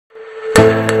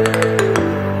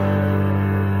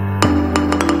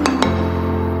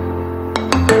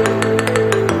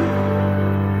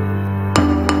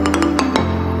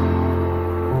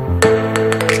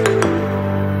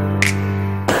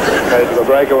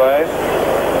takeaway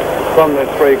from this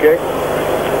free kick.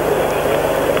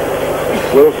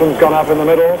 Wilson's gone up in the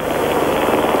middle.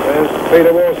 There's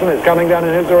Peter Wilson. It's coming down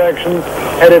in his direction.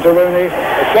 Headed to Rooney.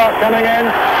 A shot coming in.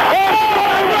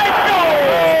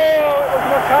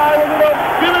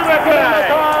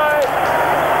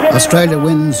 Oh, Australia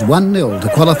wins 1-0 to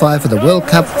qualify for the World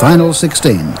Cup Final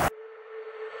 16.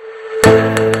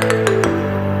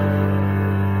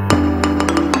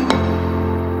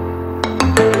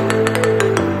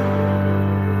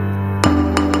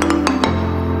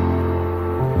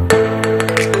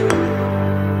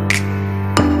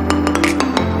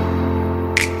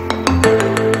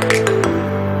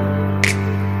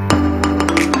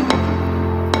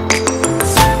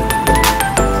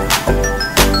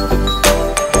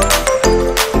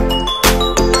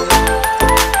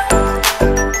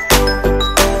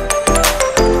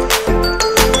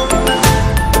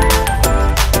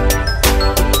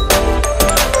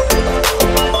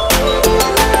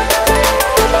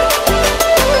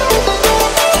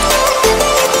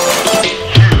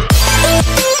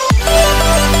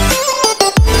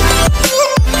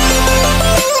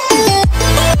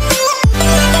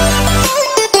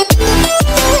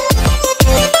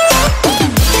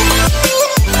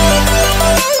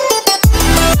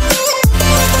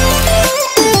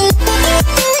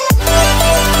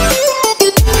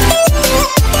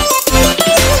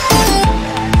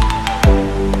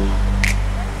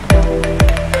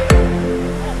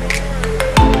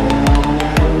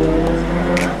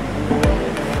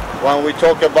 When we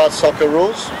talk about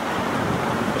Socceroos,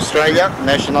 Australia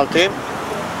national team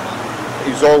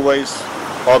is always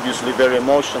obviously very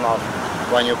emotional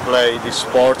when you play this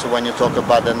sport. When you talk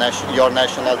about your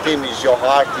national team, is your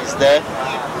heart is there,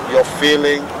 your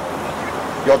feeling,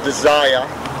 your desire.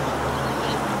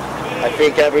 I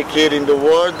think every kid in the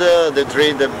world, the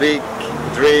big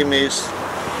dream is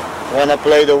when I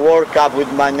play the World Cup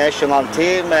with my national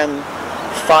team and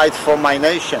fight for my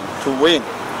nation to win.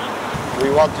 We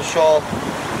want to show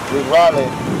with Rale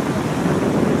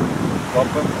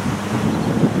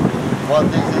what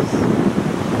this is.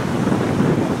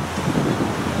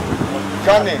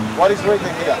 Johnny, what is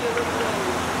written here?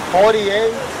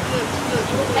 48?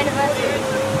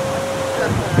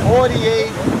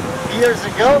 48 years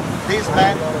ago, this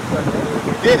man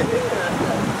did it.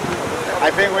 I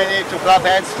think we need to clap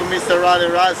hands to Mr. Rale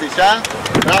Rasic, huh?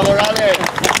 Bravo, Rale!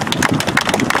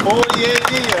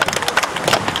 48 years.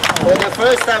 For the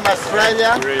first time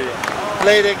Australia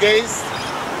played against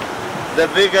the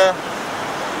bigger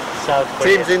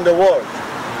teams in the world.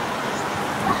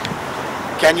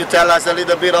 Can you tell us a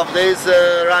little bit of this,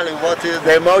 Rale, what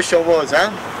the emotion was,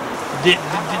 huh?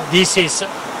 This is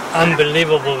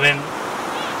unbelievable. When,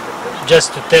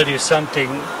 just to tell you something,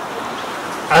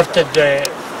 after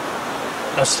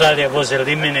Australia was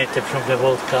eliminated from the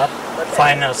World Cup,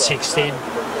 Final 16,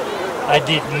 I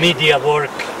did media work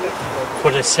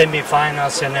for the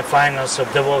semi-finals and the finals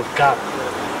of the World Cup.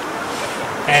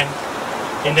 And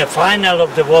in the final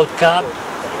of the World Cup,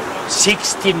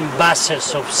 16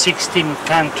 buses of 16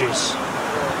 countries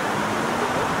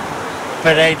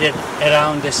paraded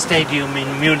around the stadium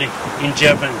in Munich, in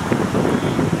Germany.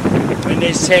 When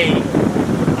they say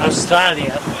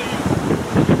Australia,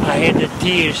 I had the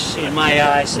tears in my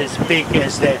eyes as big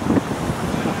as that.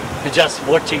 Just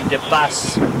watching the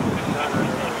bus.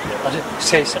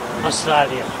 Says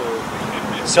Australia.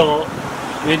 So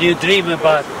when you dream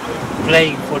about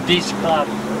playing for this club,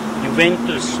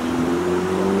 Juventus,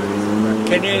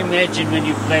 can you imagine when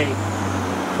you play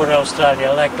for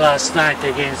Australia, like last night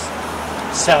against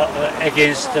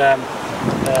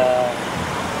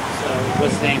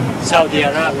what's the name, Saudi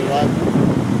Arabia,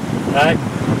 right?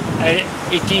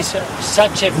 It is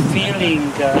such a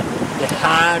feeling. The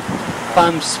heart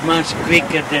pumps much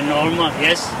quicker than normal,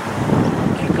 yes.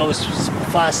 Goes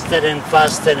faster and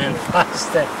faster and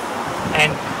faster,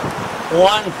 and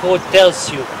one who tells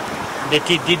you that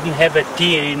he didn't have a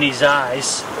tear in his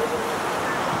eyes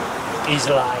is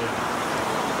lying.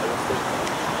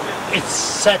 It's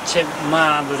such a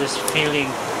marvelous feeling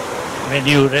when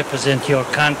you represent your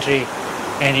country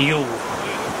and you.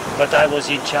 But I was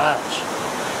in charge,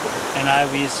 and I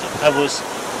was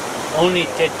only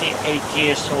 38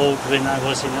 years old when I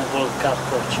was in a World Cup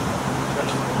coach.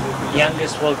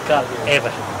 Youngest World Cup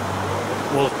ever.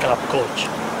 World Cup coach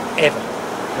ever.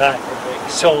 Right.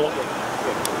 So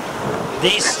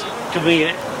this to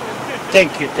me,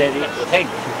 thank you, Terry. Thank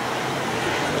you.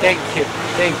 Thank you.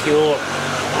 Thank you all.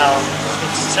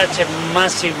 It's such a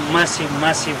massive, massive,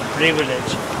 massive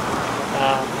privilege.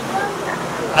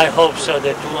 I hope so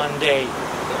that one day,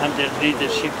 under the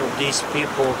leadership of these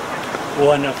people,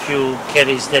 one of you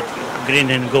carries that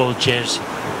green and gold jersey.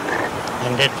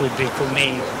 And that would be for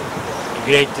me the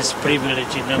greatest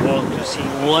privilege in the world to see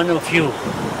one of you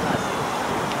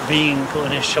being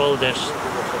on his shoulders.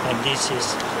 And this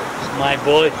is my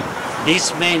boy,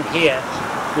 this man here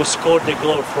who scored the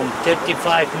goal from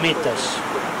 35 meters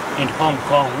in Hong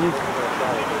Kong,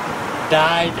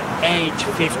 died age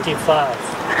 55.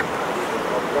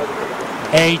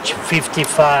 Age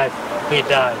 55 he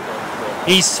died.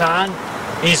 His son,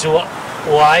 his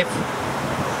wife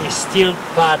is still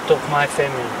part of my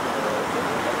family.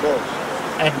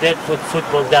 And that's what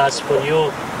football does for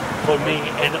you, for me,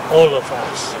 and all of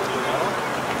us.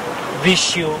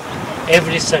 Wish you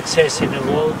every success in the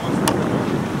world.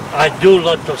 I do a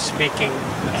lot of speaking,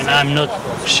 and I'm not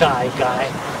a shy guy,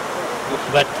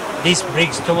 but this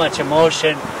brings too much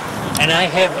emotion, and I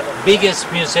have the biggest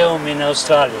museum in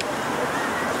Australia.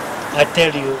 I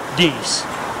tell you, this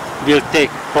will take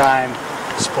prime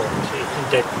spot in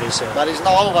that museum. But it's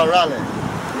not over, Rale.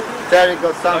 Terry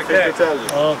got something to tell you.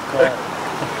 Oh, God.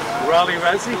 Rale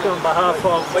Rasic on behalf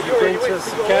of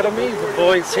Juventus Academy, the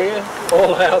boys here,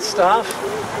 all our staff.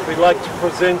 We'd like to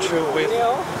present you with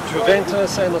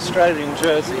Juventus and Australian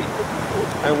jersey.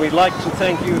 And we'd like to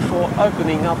thank you for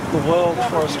opening up the world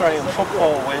for Australian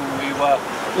football when we were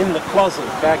in the closet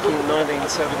back in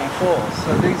 1974.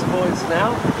 So these boys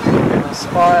now can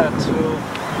aspire to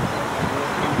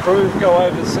improve, go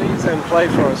overseas and play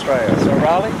for Australia. So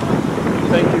Rale,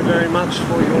 thank you very much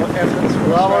for your efforts for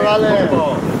Bravo, Australian Rale.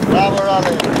 football. Bravo,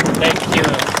 Rale. Thank you.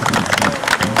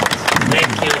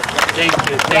 Thank you. Thank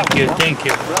you. Thank you. Thank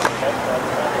you.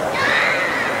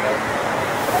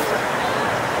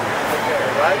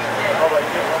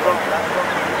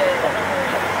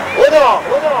 Uno,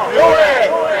 Juve,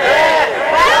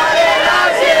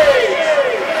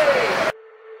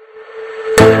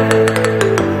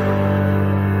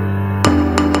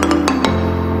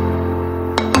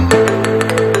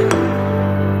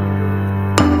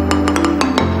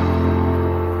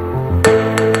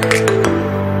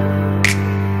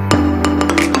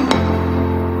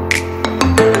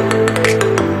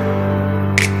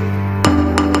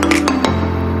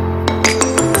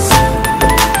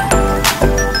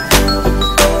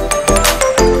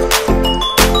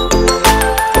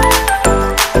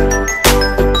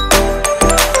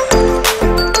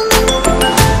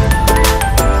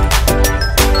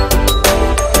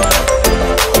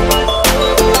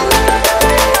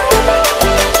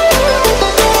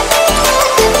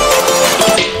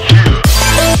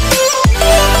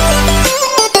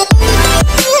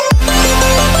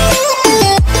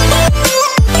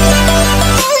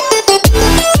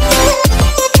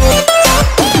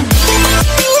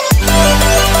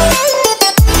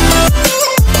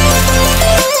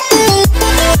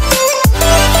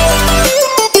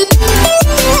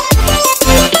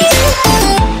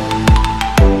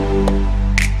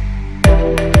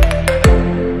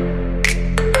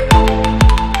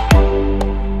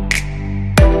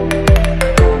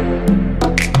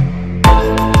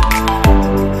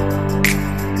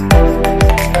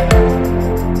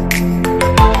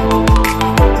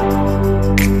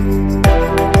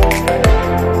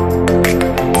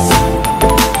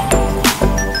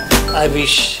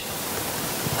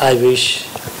 I wish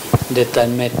that I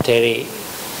met Terry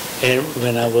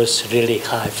when I was really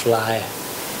high flyer,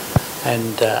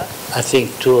 and I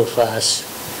think two of us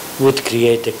would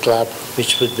create a club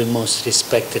which would be the most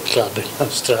respected club in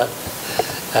Australia.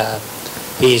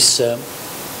 His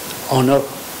honor,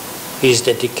 his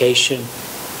dedication,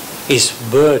 his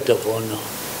word of honor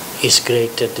is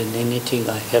greater than anything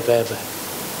I have ever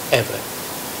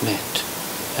met.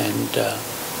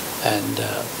 And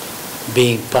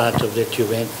being part of the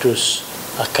Juventus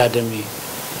Academy,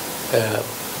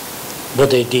 what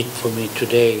they did for me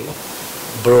today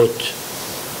brought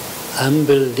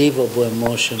unbelievable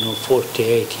emotion of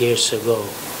 48 years ago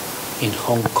in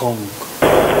Hong Kong.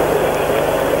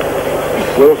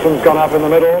 Wilson's gone up in the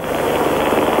middle.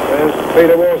 There's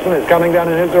Peter Wilson. It's coming down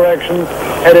in his direction.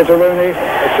 Headed to Rooney.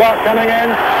 A shot coming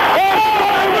in.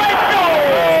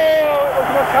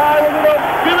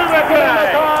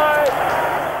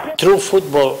 Through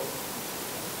football,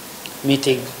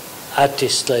 meeting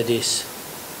artists like this,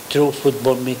 through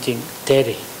football meeting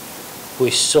Terry, who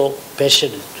is so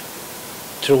passionate,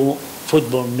 through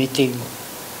football meeting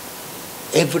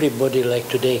everybody like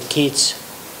today, kids,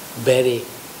 Barry,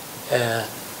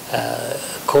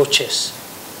 coaches,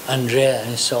 Andrea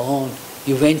and so on,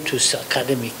 Juventus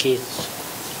Academy kids.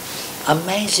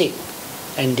 Amazing.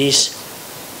 And this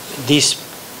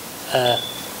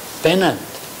pennant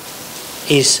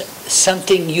is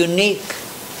something unique,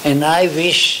 and I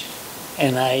wish,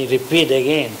 and I repeat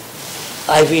again,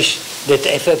 I wish that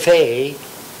FFA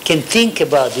can think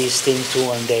about these things too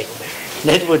one day,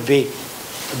 that would be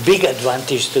a big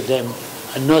advantage to them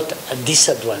and not a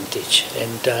disadvantage.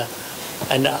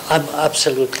 And I'm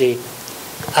absolutely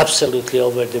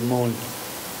over the moon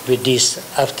with this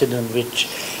afternoon, which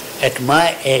at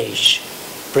my age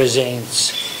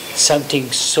presents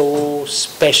something so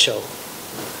special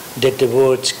that the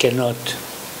words cannot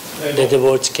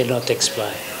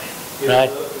explain,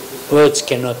 right? Words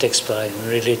cannot explain,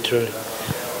 really, truly.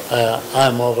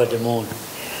 I'm over the moon.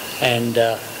 And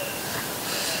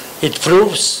it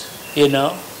proves, you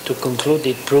know, to conclude,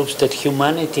 it proves that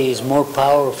humanity is more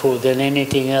powerful than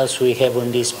anything else we have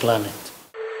on this planet.